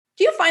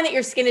Do you find that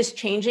your skin is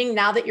changing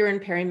now that you're in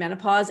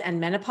perimenopause and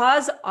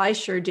menopause? I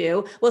sure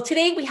do. Well,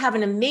 today we have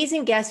an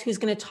amazing guest who's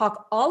going to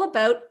talk all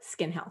about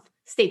skin health.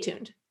 Stay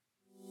tuned.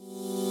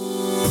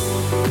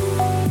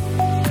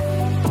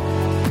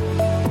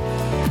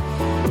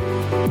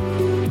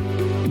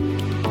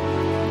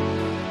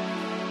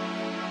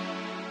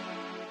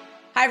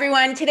 Hi,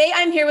 everyone. Today,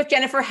 I'm here with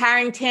Jennifer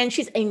Harrington.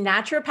 She's a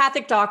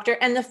naturopathic doctor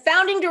and the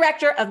founding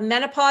director of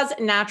Menopause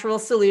Natural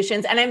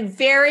Solutions. And I'm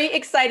very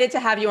excited to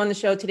have you on the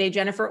show today,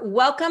 Jennifer.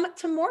 Welcome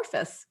to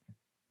Morphus.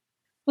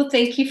 Well,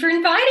 thank you for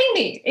inviting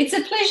me. It's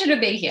a pleasure to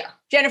be here.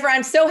 Jennifer,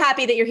 I'm so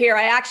happy that you're here.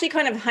 I actually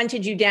kind of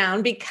hunted you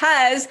down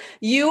because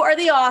you are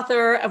the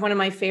author of one of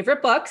my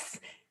favorite books.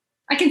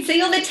 I can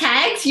see all the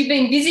tags. You've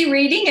been busy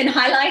reading and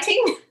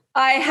highlighting.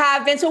 I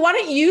have been. So why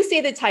don't you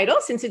say the title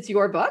since it's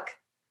your book?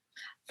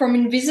 From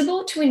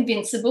Invisible to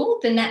Invincible,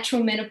 The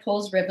Natural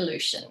Menopause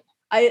Revolution.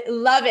 I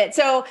love it.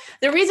 So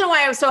the reason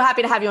why I was so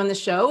happy to have you on the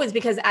show is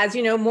because, as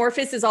you know,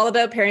 Morphus is all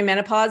about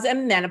perimenopause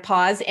and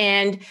menopause.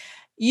 And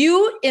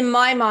you, in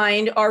my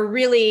mind, are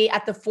really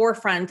at the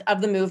forefront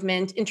of the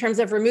movement in terms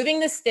of removing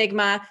the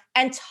stigma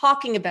and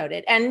talking about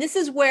it. And this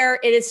is where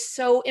it is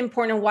so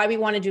important and why we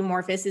want to do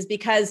Morphus is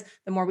because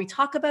the more we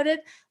talk about it,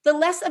 the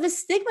less of a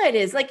stigma it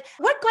is. Like,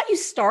 what got you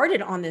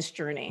started on this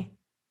journey?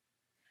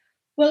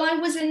 Well, I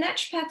was a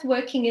naturopath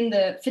working in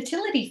the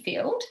fertility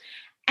field,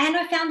 and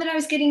I found that I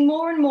was getting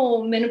more and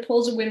more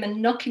menopausal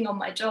women knocking on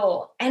my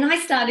door. And I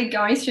started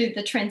going through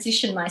the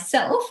transition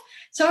myself.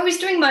 So I was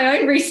doing my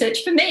own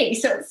research for me.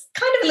 So it's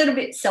kind of a little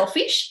bit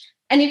selfish.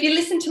 And if you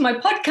listen to my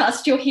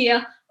podcast, you'll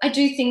hear I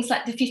do things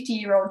like the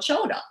 50-year-old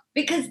shoulder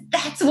because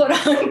that's what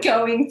I'm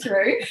going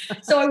through.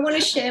 So I want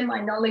to share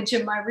my knowledge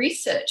and my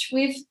research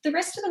with the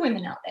rest of the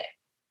women out there.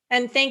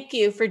 And thank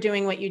you for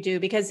doing what you do,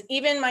 because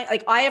even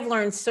I have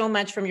learned so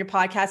much from your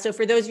podcast. So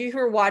for those of you who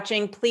are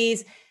watching,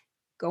 please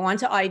go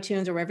onto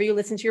iTunes or wherever you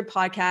listen to your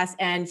podcast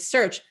and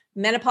search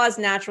Menopause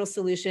Natural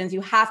Solutions.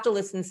 You have to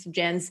listen to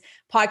Jen's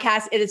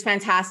podcast. It is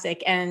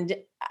fantastic. And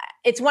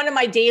it's one of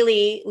my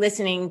daily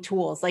listening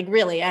tools, like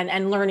really,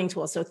 and learning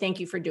tools. So thank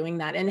you for doing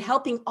that and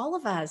helping all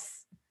of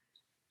us.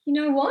 You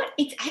know what?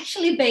 It's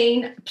actually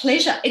been a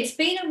pleasure. It's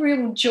been a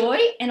real joy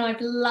and I've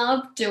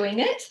loved doing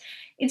it.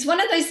 It's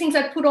one of those things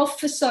I put off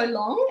for so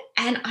long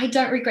and I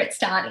don't regret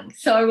starting.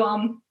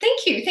 So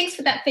thank you. Thanks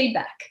for that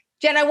feedback.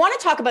 Jen, I want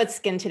to talk about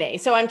skin today.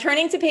 So I'm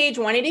turning to page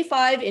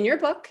 185 in your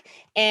book,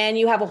 and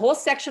you have a whole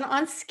section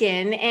on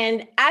skin.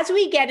 And as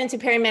we get into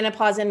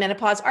perimenopause and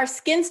menopause, our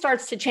skin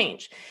starts to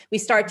change. We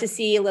start to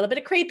see a little bit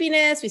of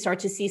crepiness. We start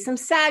to see some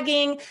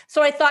sagging.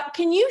 So I thought,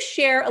 can you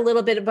share a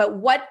little bit about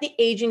what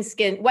aging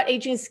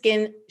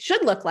skin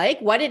should look like,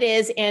 what it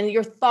is, and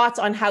your thoughts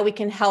on how we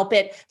can help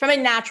it from a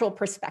natural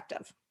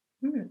perspective?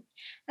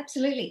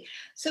 Absolutely.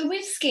 So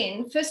with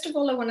skin, first of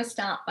all, I want to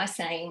start by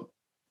saying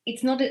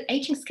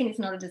aging skin is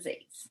not a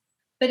disease,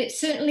 but it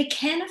certainly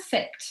can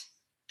affect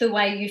the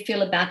way you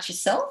feel about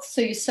yourself.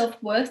 So your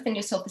self-worth and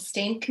your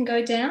self-esteem can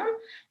go down,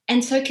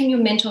 and so can your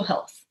mental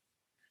health.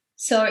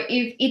 So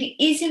if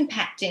it is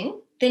impacting,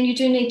 then you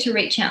do need to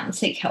reach out and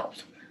seek help.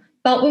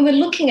 But when we're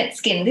looking at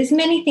skin, there's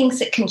many things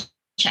that can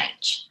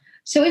change.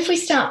 So if we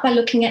start by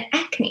looking at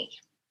acne,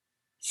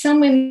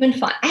 some women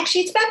find,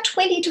 actually it's about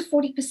 20 to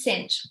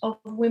 40% of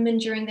women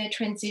during their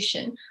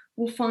transition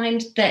will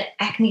find that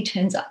acne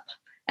turns up.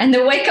 And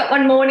they'll wake up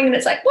one morning and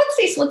it's like, what's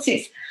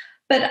this?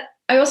 But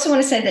I also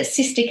want to say that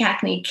cystic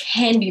acne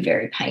can be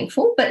very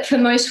painful, but for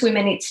most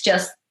women, it's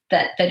just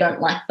that they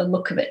don't like the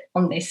look of it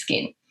on their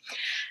skin.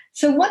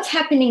 So what's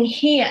happening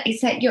here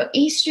is that your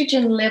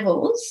estrogen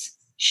levels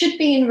should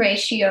be in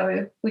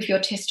ratio with your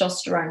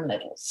testosterone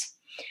levels.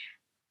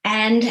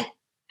 And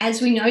as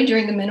we know,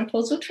 during the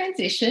menopausal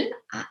transition,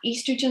 our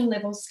estrogen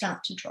levels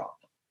start to drop.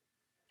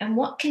 And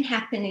what can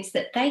happen is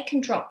that they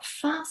can drop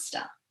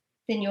faster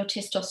than your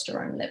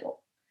testosterone level.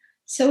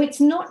 So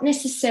it's not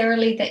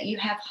necessarily that you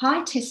have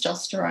high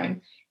testosterone,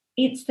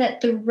 it's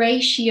that the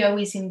ratio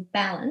is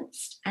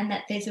imbalanced and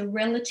that there's a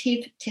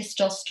relative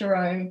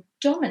testosterone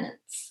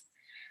dominance.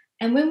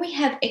 And when we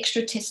have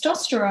extra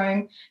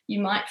testosterone, you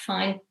might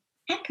find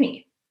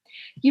acne.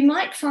 You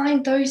might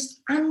find those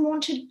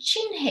unwanted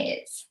chin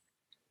hairs.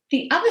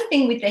 The other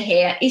thing with the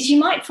hair is you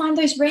might find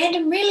those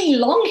random really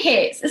long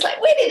hairs. It's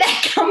like, where did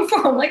that come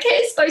from? Like,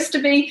 hair's supposed to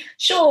be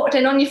short,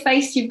 and on your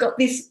face you've got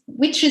this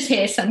witch's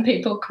hair, some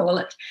people call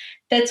it.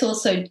 That's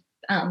also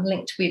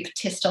linked with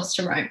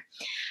testosterone.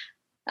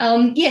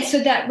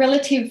 So that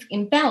relative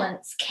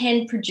imbalance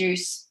can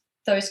produce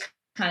those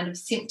kind of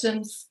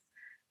symptoms.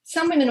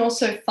 Some women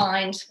also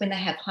find when they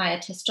have higher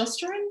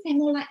testosterone, they're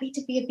more likely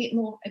to be a bit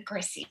more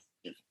aggressive,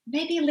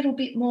 maybe a little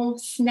bit more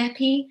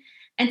snappy.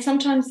 And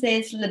sometimes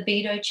there's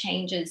libido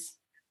changes.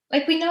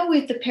 Like we know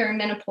with the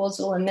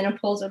perimenopausal and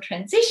menopausal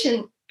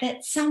transition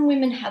that some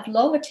women have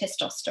lower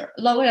testosterone,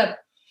 lower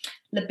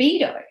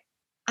libido.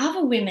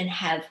 Other women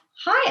have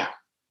higher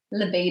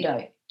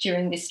libido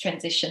during this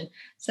transition.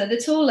 So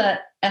that's all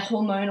a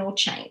hormonal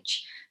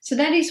change. So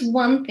that is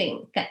one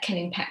thing that can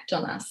impact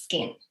on our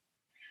skin.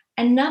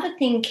 Another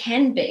thing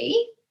can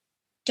be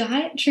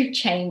dietary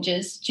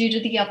changes due to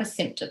the other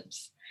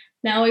symptoms.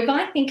 Now, if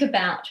I think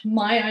about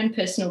my own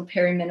personal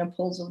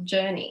perimenopausal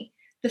journey,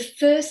 the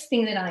first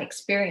thing that I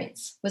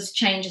experienced was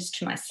changes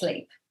to my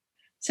sleep.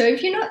 So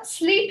if you're not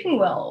sleeping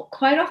well,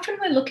 quite often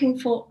we're looking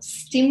for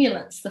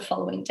stimulants the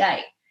following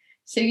day.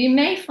 So you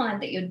may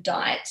find that your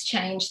diet's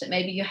changed, that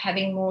maybe you're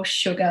having more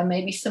sugar,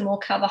 maybe some more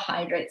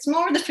carbohydrates,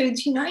 more of the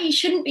foods you know you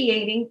shouldn't be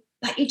eating,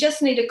 but you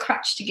just need a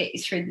crutch to get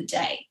you through the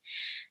day.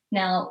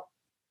 Now,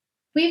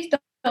 with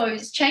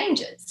those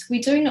changes, we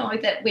do know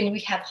that when we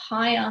have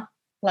higher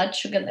blood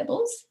sugar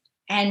levels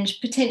and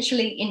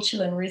potentially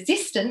insulin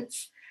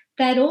resistance,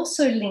 that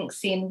also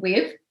links in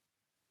with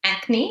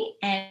acne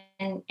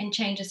and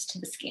changes to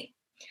the skin.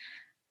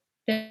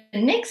 The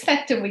next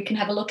factor we can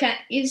have a look at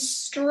is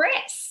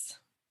stress.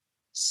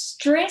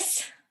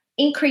 Stress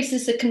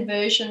increases the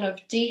conversion of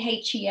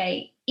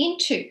DHEA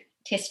into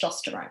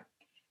testosterone.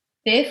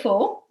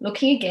 Therefore,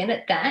 looking again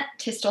at that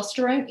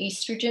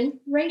testosterone-estrogen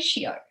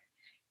ratio.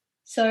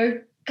 So,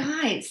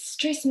 guys,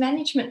 stress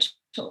management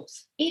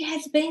tools. It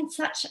has been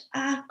such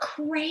a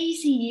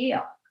crazy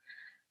year.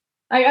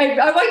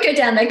 I won't go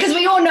down there because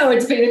we all know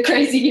it's been a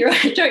crazy year.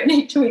 I don't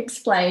need to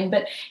explain.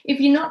 But if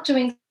you're not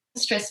doing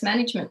stress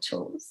management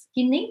tools,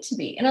 you need to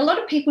be. And a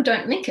lot of people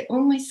don't link it. Oh,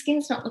 my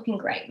skin's not looking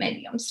great.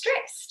 Maybe I'm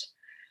stressed.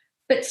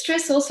 But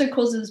stress also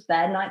causes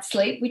bad night's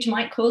sleep, which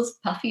might cause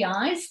puffy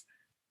eyes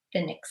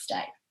the next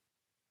day.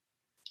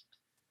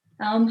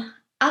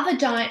 Other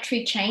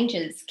dietary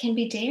changes can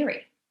be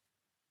dairy.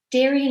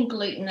 Dairy and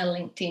gluten are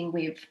linked in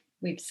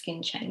with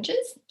skin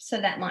changes. So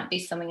that might be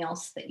something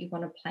else that you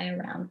want to play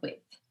around with.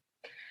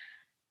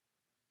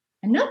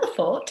 Another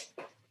thought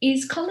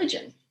is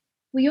collagen.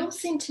 We all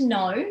seem to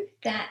know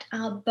that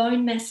our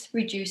bone mass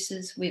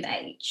reduces with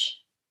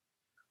age.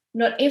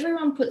 Not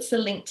everyone puts the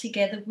link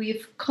together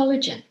with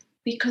collagen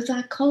because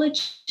our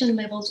collagen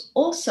levels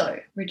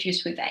also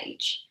reduce with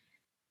age.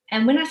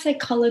 And when I say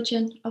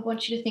collagen, I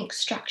want you to think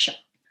structure.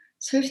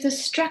 So if the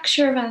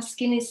structure of our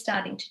skin is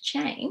starting to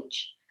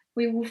change,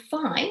 we will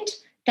find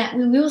that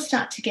we will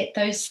start to get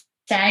those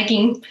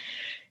sagging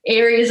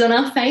areas on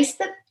our face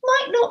that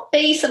might not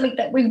be something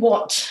that we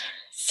want.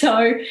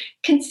 So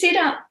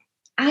consider,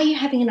 are you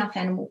having enough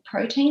animal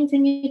proteins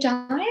in your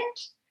diet?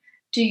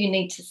 Do you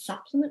need to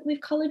supplement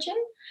with collagen?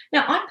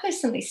 Now, I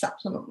personally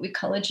supplement with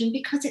collagen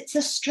because it's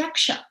a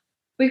structure.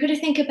 We've got to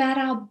think about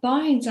our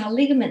bones, our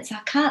ligaments,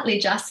 our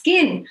cartilage, our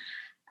skin.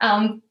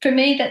 For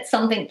me, that's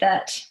something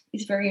that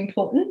is very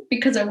important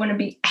because I want to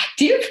be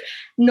active,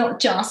 not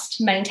just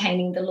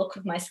maintaining the look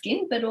of my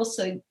skin, but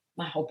also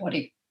my whole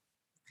body.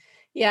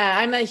 Yeah,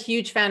 I'm a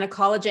huge fan of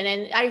collagen.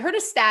 And I heard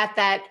a stat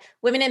that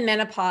women in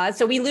menopause,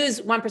 so we lose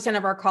 1%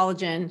 of our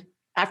collagen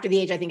after the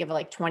age, I think, of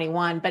like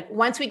 21. But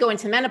once we go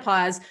into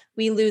menopause,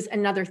 we lose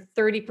another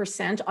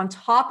 30% on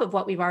top of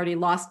what we've already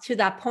lost to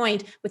that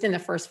point within the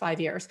first 5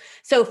 years.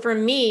 So for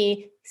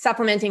me,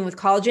 supplementing with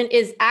collagen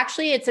is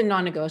actually, it's a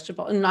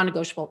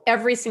non-negotiable.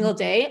 Every single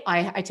day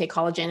I take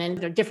collagen, and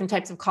there are different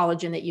types of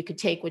collagen that you could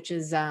take, which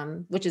is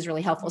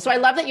really helpful. So I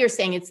love that you're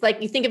saying it's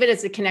like, you think of it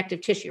as a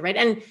connective tissue, right?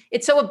 And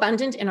it's so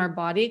abundant in our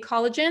body,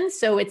 collagen.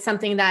 So it's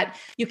something that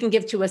you can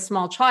give to a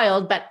small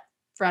child, but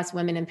for us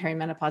women in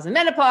perimenopause and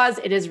menopause,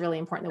 it is really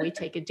important that we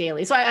take it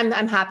daily. So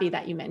I'm happy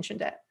that you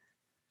mentioned it.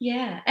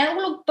 Yeah. And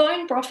look,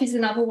 bone broth is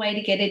another way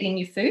to get it in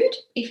your food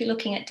if you're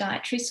looking at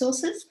dietary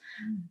sources.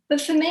 But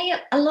for me,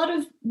 a lot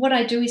of what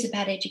I do is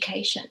about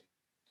education.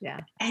 Yeah.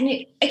 And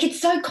it gets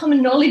so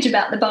common knowledge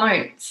about the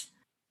bones,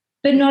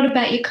 but not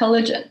about your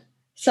collagen.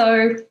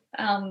 So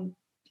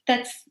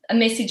that's a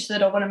message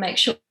that I want to make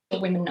sure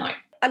women know.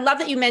 I love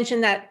that you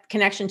mentioned that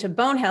connection to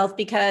bone health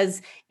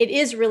because it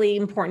is really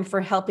important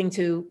for helping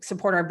to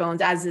support our bones,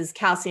 as is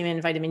calcium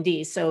and vitamin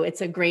D. So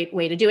it's a great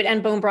way to do it.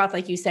 And bone broth,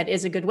 like you said,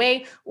 is a good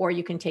way, or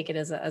you can take it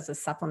as a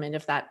supplement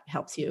if that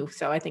helps you.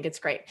 So I think it's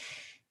great.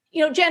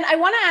 You know, Jen, I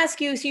want to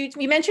ask you, so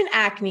you mentioned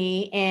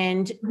acne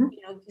and,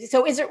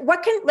 so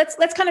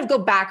let's kind of go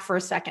back for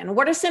a second.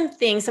 What are some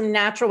things, some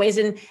natural ways?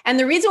 And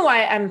the reason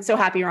why I'm so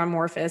happy you're on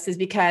Morphus is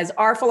because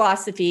our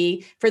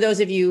philosophy, for those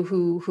of you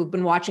who've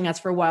been watching us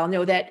for a while,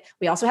 know that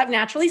we also have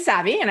Naturally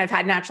Savvy, and I've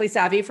had Naturally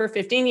Savvy for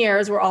 15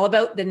 years. We're all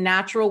about the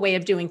natural way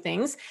of doing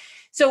things.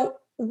 So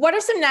what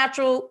are some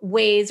natural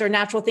ways or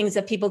natural things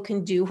that people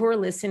can do who are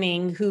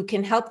listening, who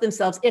can help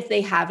themselves if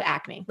they have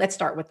acne? Let's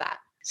start with that.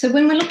 So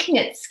when we're looking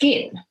at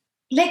skin,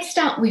 let's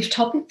start with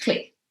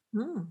topically.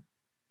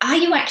 Are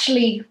you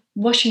actually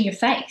washing your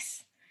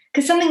face?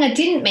 Because something I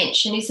didn't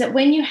mention is that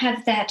when you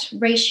have that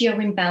ratio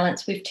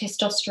imbalance with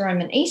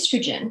testosterone and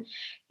estrogen,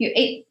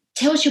 it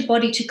tells your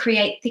body to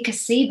create thicker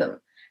sebum.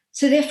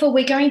 So therefore,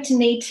 we're going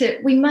to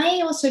we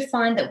may also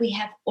find that we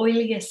have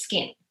oilier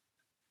skin.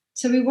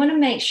 So we want to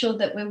make sure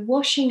that we're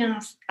washing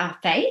our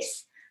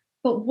face,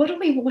 but what are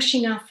we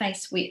washing our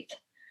face with?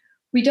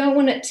 We don't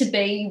want it to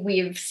be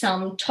with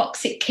some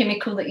toxic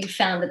chemical that you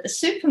found at the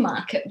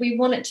supermarket. We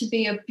want it to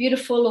be a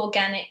beautiful,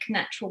 organic,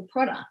 natural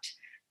product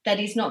that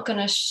is not going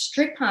to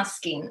strip our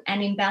skin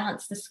and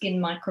imbalance the skin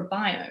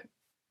microbiome.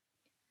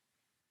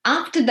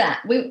 After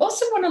that, we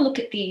also want to look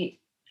at the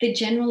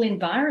general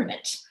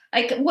environment.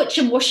 Like what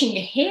you're washing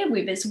your hair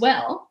with as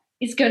well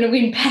is going to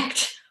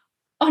impact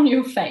on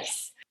your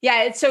face.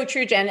 Yeah, it's so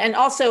true, Jen. And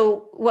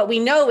also what we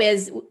know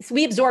is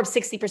we absorb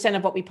 60%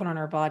 of what we put on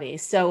our body.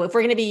 So if we're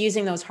going to be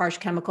using those harsh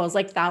chemicals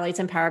like phthalates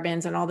and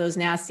parabens and all those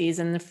nasties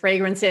and the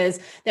fragrances,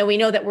 then we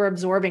know that we're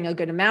absorbing a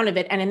good amount of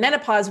it. And in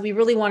menopause, we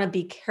really want to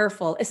be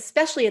careful,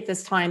 especially at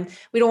this time.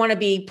 We don't want to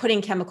be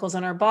putting chemicals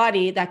on our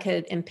body that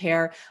could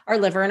impair our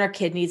liver and our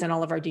kidneys and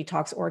all of our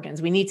detox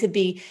organs. We need to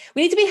be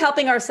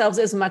helping ourselves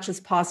as much as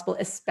possible,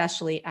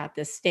 especially at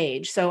this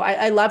stage. So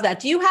I love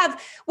that. Do you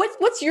have,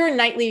 what's your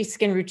nightly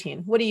skin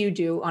routine? What do you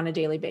do on a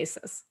daily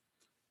basis?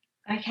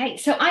 Okay,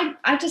 so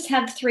I just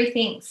have three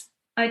things.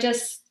 I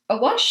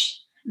wash,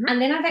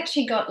 and then I've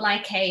actually got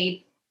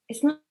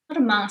it's not a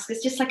mask,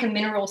 it's just like a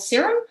mineral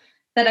serum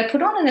that I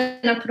put on, and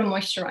then I put a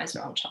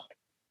moisturizer on top.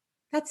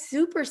 That's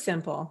super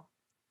simple.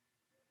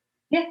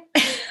 Yeah.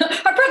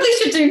 I probably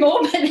should do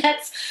more, but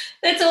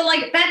that's all.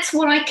 That's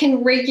what I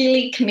can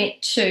regularly commit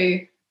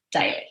to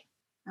daily.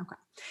 Okay.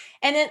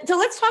 And then, so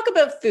let's talk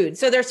about food.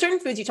 So there are certain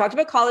foods, you talked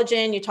about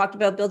collagen, you talked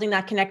about building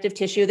that connective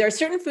tissue. There are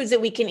certain foods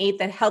that we can eat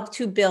that help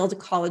to build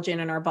collagen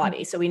in our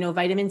body. So we know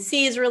vitamin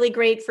C is really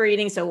great for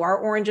eating. So our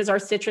oranges, our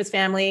citrus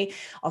family,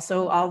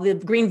 also all the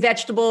green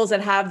vegetables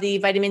that have the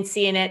vitamin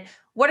C in it.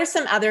 What are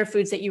some other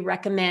foods that you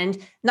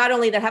recommend, not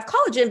only that have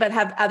collagen, but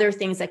have other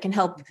things that can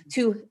help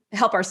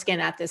our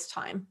skin at this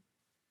time?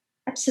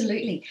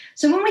 Absolutely.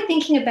 So when we're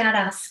thinking about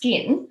our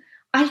skin,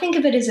 I think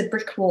of it as a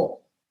brick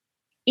wall.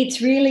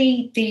 It's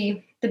really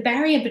the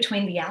barrier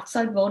between the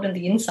outside world and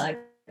the inside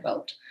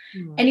world.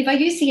 Mm. And if I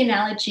use the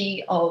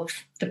analogy of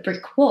the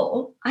brick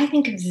wall, I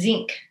think of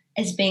zinc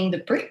as being the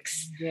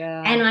bricks.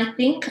 Yeah. And I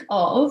think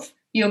of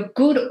your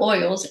good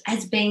oils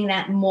as being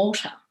that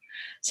mortar.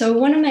 So I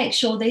want to make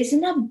sure there's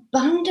an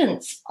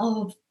abundance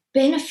of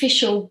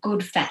beneficial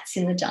good fats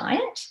in the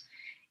diet.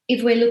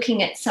 If we're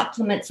looking at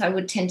supplements, I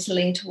would tend to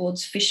lean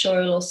towards fish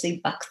oil or sea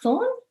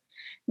buckthorn.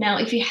 Now,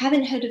 if you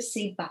haven't heard of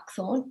sea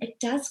buckthorn, it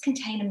does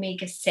contain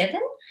omega-7,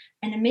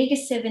 and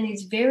omega-7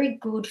 is very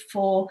good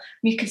for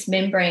mucous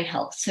membrane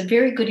health. So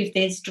very good if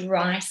there's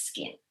dry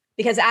skin.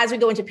 Because as we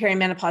go into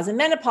perimenopause and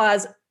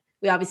menopause,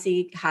 we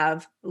obviously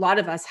a lot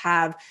of us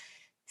have,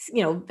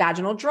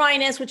 vaginal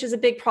dryness, which is a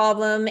big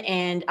problem,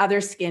 and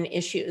other skin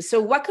issues. So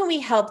what can we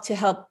help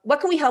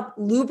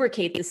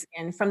lubricate the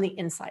skin from the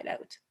inside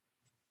out?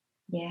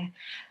 Yeah.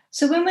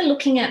 So when we're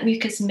looking at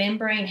mucous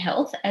membrane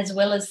health as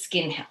well as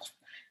skin health,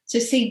 so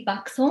sea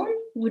buckthorn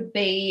would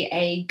be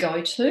a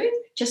go-to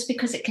just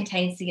because it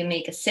contains the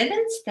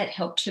omega-7s that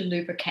help to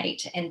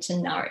lubricate and to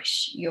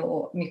nourish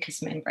your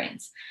mucous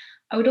membranes.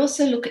 I would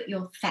also look at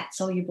your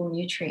fat-soluble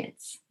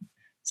nutrients.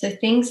 So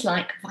things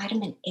like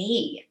vitamin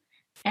E.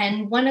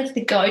 And one of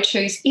the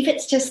go-tos, if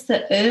it's just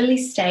the early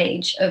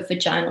stage of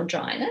vaginal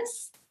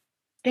dryness,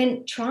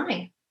 then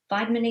try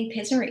vitamin E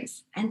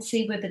pessaries and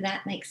see whether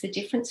that makes a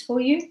difference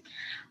for you.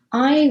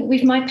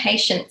 With my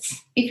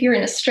patients, if you're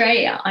in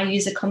Australia, I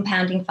use a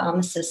compounding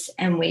pharmacist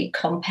and we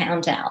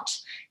compound out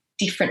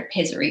different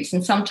pessaries.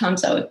 And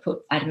sometimes I would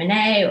put vitamin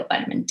A or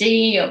vitamin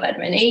D or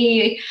vitamin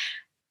E,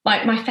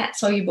 my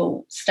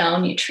fat-soluble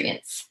style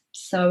nutrients.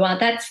 So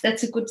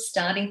that's a good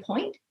starting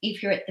point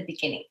if you're at the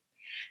beginning.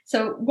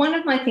 So one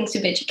of my things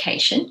with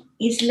education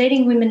is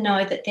letting women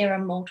know that there are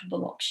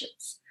multiple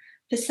options.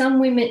 For some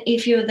women,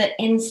 if you're the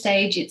end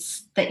stage,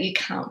 it's that you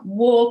can't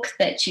walk,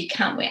 that you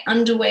can't wear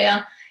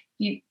underwear,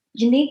 you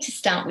need to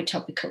start with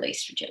topical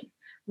estrogen.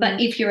 But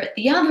if you're at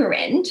the other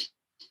end,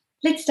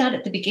 let's start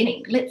at the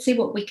beginning. Let's see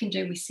what we can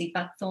do with sea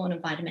buckthorn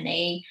and vitamin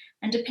E.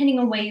 And depending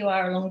on where you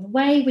are along the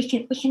way, we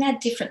can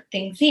add different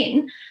things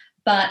in.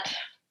 But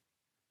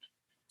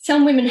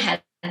some women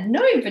have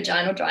no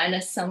vaginal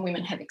dryness, some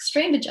women have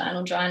extreme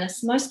vaginal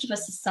dryness. Most of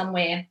us are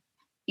somewhere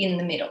in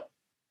the middle.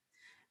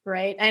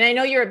 Right. And I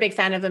know you're a big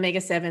fan of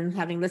omega-7,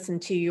 having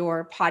listened to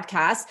your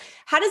podcast.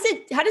 How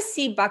does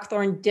sea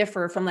buckthorn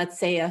differ from, let's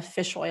say, a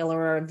fish oil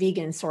or a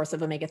vegan source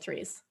of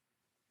omega-3s?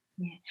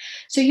 Yeah.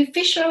 So your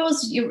fish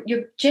oils,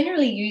 you're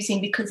generally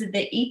using because of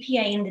the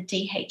EPA and the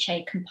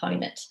DHA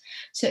component.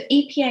 So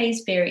EPA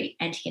is very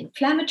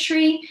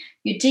anti-inflammatory.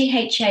 Your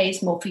DHA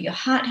is more for your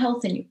heart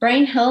health and your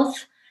brain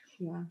health.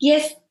 Yeah.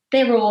 Yes,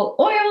 they're all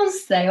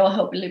oils. They all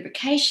help with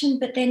lubrication,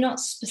 but they're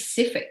not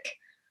specific.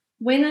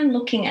 When I'm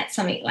looking at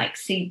something like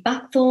sea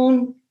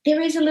buckthorn, there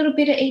is a little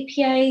bit of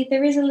EPA,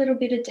 there is a little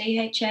bit of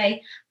DHA,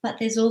 but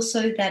there's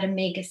also that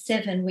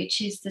omega-7, which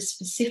is the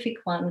specific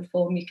one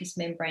for mucous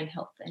membrane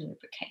health and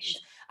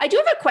lubrication. I do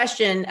have a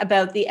question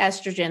about the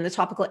estrogen, the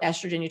topical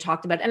estrogen you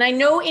talked about. And I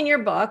know in your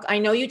book,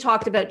 you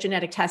talked about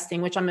genetic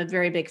testing, which I'm a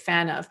very big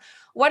fan of.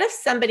 What if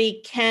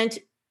somebody can't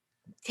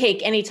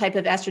take any type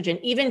of estrogen,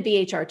 even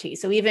BHRT,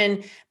 so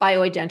even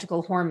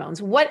bioidentical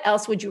hormones? What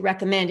else would you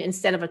recommend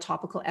instead of a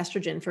topical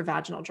estrogen for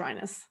vaginal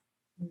dryness?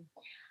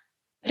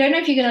 I don't know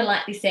if you're going to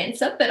like this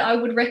answer, but I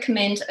would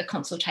recommend a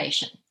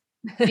consultation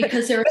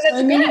because there are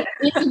so many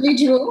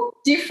individual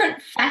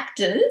different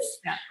factors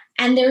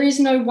and there is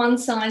no one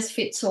size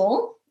fits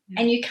all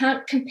and you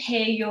can't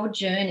compare your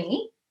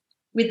journey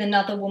with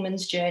another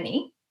woman's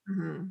journey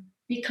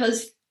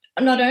because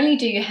not only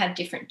do you have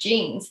different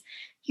genes,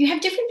 you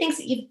have different things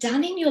that you've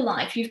done in your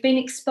life. You've been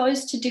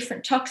exposed to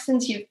different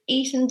toxins, you've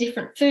eaten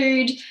different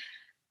food.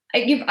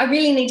 I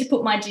really need to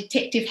put my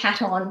detective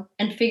hat on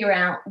and figure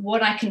out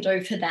what I can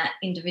do for that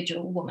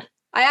individual woman.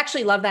 I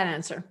actually love that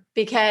answer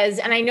because,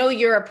 and I know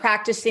you're a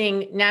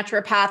practicing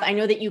naturopath. I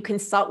know that you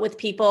consult with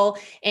people,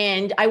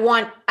 and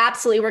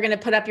we're going to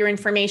put up your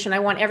information. I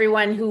want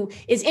everyone who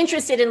is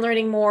interested in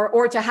learning more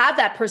or to have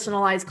that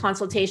personalized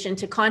consultation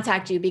to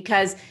contact you,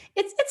 because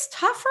it's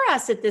tough for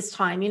us at this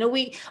time.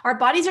 Our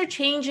bodies are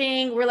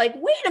changing. We're like,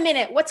 wait a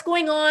minute, what's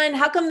going on?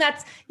 How come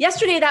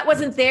yesterday that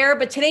wasn't there,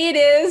 but today it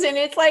is? And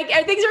it's like,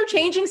 things are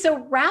changing so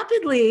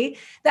rapidly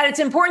that it's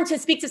important to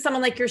speak to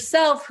someone like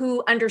yourself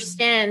who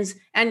understands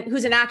and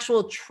who's an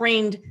actual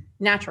trained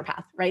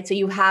naturopath, right? So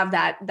you have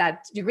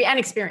that degree and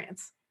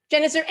experience.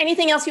 Jen, is there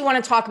anything else you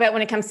want to talk about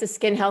when it comes to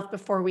skin health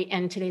before we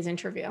end today's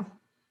interview?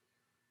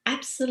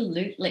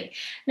 Absolutely.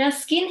 Now,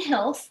 skin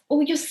health,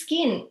 or your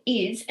skin,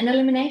 is an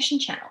elimination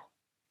channel.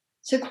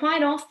 So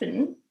quite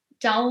often,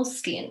 dull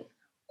skin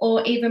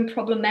or even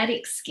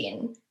problematic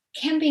skin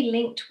can be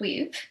linked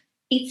with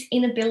its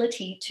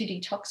inability to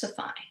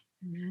detoxify.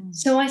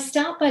 So I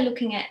start by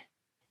looking at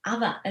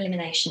other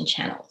elimination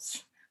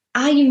channels.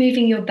 Are you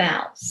moving your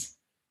bowels?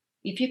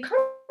 If you're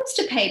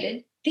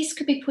constipated, this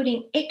could be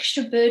putting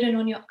extra burden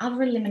on your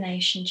other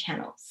elimination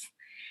channels.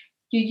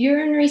 Your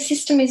urinary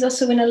system is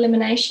also an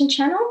elimination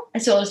channel,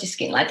 as well as your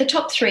skin. Like the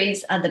top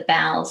threes are the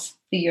bowels,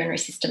 the urinary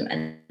system,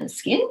 and the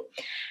skin.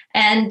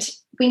 And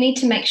we need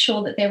to make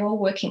sure that they're all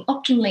working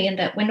optimally and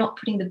that we're not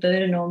putting the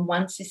burden on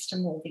one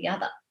system or the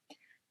other.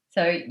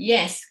 So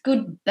yes,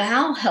 good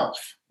bowel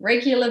health,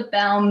 regular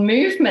bowel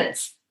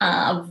movements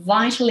are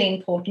vitally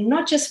important,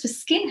 not just for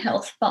skin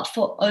health, but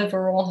for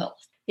overall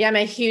health. Yeah, I'm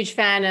a huge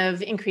fan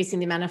of increasing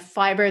the amount of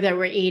fiber that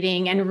we're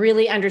eating and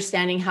really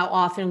understanding how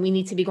often we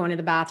need to be going to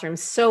the bathroom.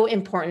 So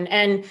important.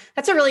 And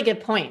that's a really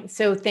good point.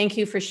 So thank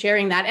you for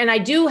sharing that. And I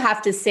do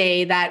have to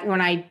say that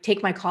when I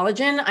take my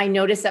collagen, I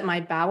notice that my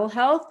bowel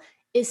health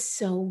is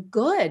so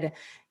good.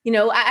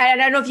 I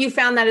don't know if you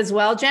found that as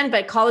well, Jen,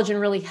 but collagen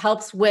really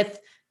helps with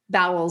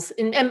bowels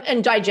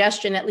and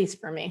digestion, at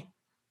least for me.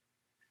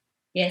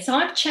 Yes,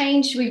 I've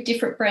changed with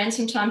different brands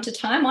from time to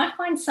time. I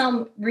find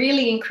some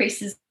really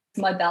increases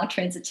my bowel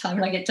transit time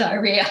and I get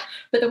diarrhea,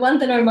 but the one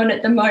that I'm on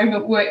at the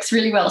moment works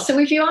really well. So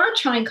if you are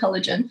trying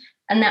collagen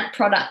and that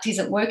product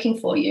isn't working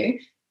for you,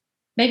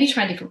 maybe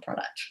try a different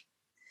product.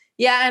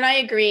 Yeah, and I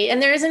agree.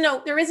 And there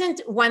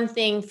isn't one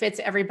thing fits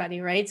everybody,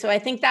 right? So I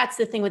think that's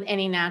the thing with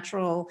any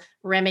natural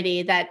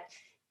remedy, that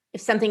if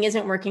something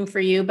isn't working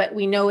for you, but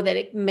we know that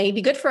it may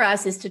be good for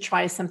us, is to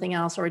try something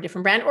else or a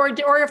different brand or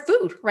a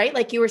food, right?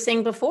 Like you were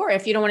saying before,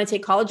 if you don't want to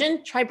take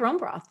collagen, try bone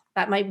broth.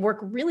 That might work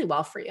really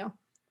well for you.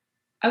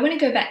 I want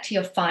to go back to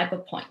your fiber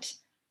point,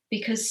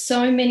 because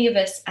so many of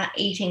us are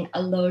eating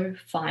a low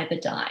fiber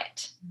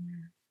diet.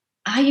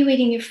 Are you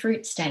eating your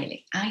fruits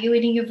daily? Are you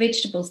eating your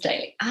vegetables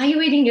daily? Are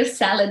you eating your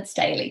salads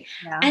daily?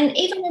 Yeah. And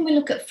even when we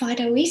look at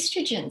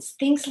phytoestrogens,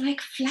 things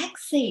like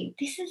flaxseed,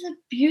 this is a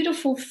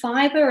beautiful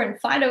fiber and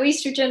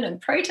phytoestrogen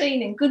and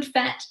protein and good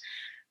fat.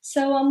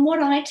 So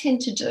what I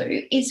tend to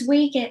do is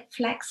we get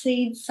flax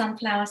seeds,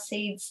 sunflower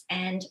seeds,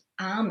 and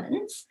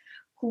almonds,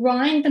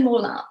 grind them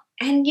all up.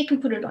 And you can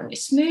put it on your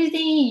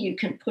smoothie, you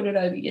can put it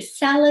over your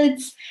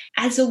salads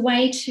as a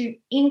way to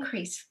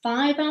increase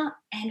fiber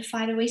and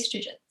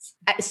phytoestrogens.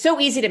 It's so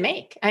easy to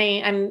make.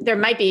 There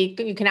might be,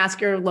 you can ask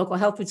your local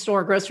health food store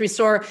or grocery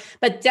store,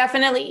 but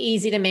definitely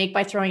easy to make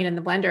by throwing it in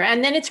the blender.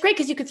 And then it's great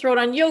because you can throw it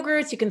on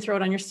yogurts, you can throw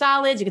it on your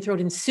salads, you can throw it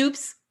in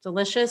soups.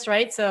 Delicious,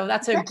 right? So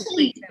that's a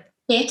great tip.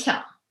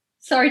 Better.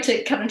 Sorry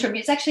to cut into it.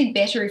 It's actually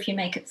better if you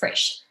make it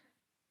fresh.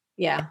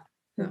 Yeah.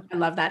 I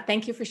love that.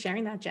 Thank you for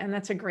sharing that, Jen.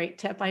 That's a great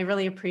tip. I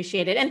really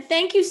appreciate it. And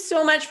thank you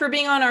so much for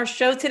being on our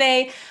show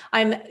today.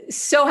 I'm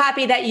so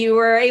happy that we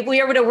were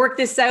able to work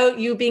this out,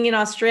 you being in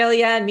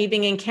Australia and me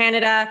being in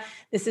Canada.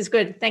 This is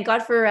good. Thank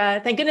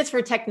goodness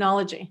for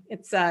technology.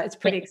 It's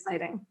pretty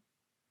exciting.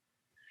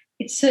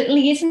 It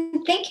certainly is.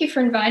 And thank you for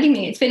inviting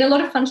me. It's been a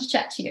lot of fun to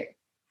chat to you.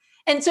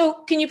 And so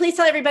can you please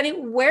tell everybody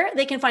where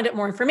they can find out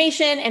more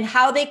information and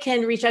how they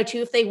can reach out to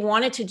you if they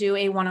wanted to do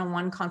a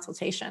one-on-one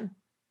consultation?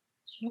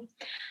 Sure.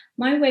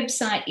 My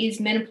website is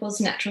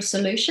Menopause Natural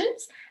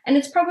Solutions, and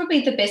it's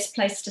probably the best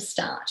place to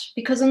start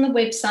because on the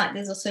website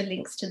there's also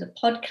links to the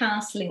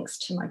podcast, links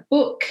to my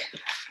book,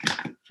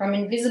 From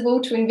Invisible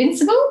to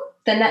Invincible,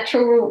 The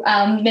Natural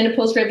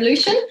Menopause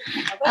Revolution,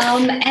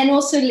 and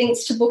also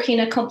links to book in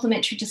a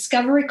complimentary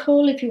discovery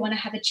call if you want to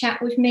have a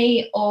chat with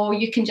me, or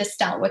you can just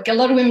start work. A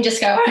lot of women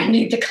just go, I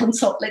need the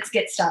consult, let's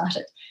get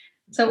started.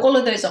 So all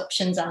of those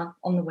options are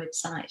on the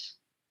website.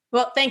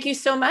 Well, thank you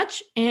so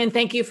much, and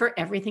thank you for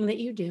everything that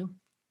you do.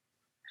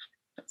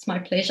 It's my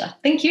pleasure.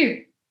 Thank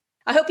you.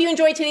 I hope you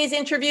enjoyed today's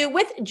interview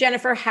with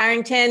Jennifer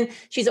Harrington.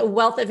 She's a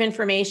wealth of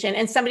information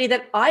and somebody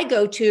that I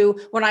go to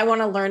when I want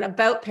to learn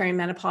about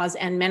perimenopause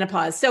and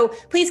menopause. So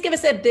please give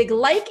us a big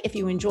like if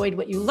you enjoyed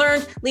what you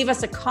learned. Leave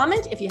us a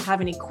comment if you have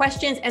any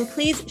questions, and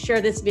please share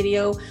this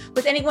video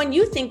with anyone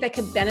you think that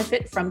could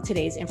benefit from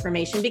today's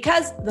information,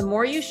 because the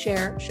more you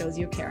share shows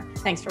you care.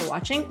 Thanks for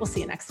watching. We'll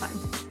see you next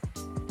time.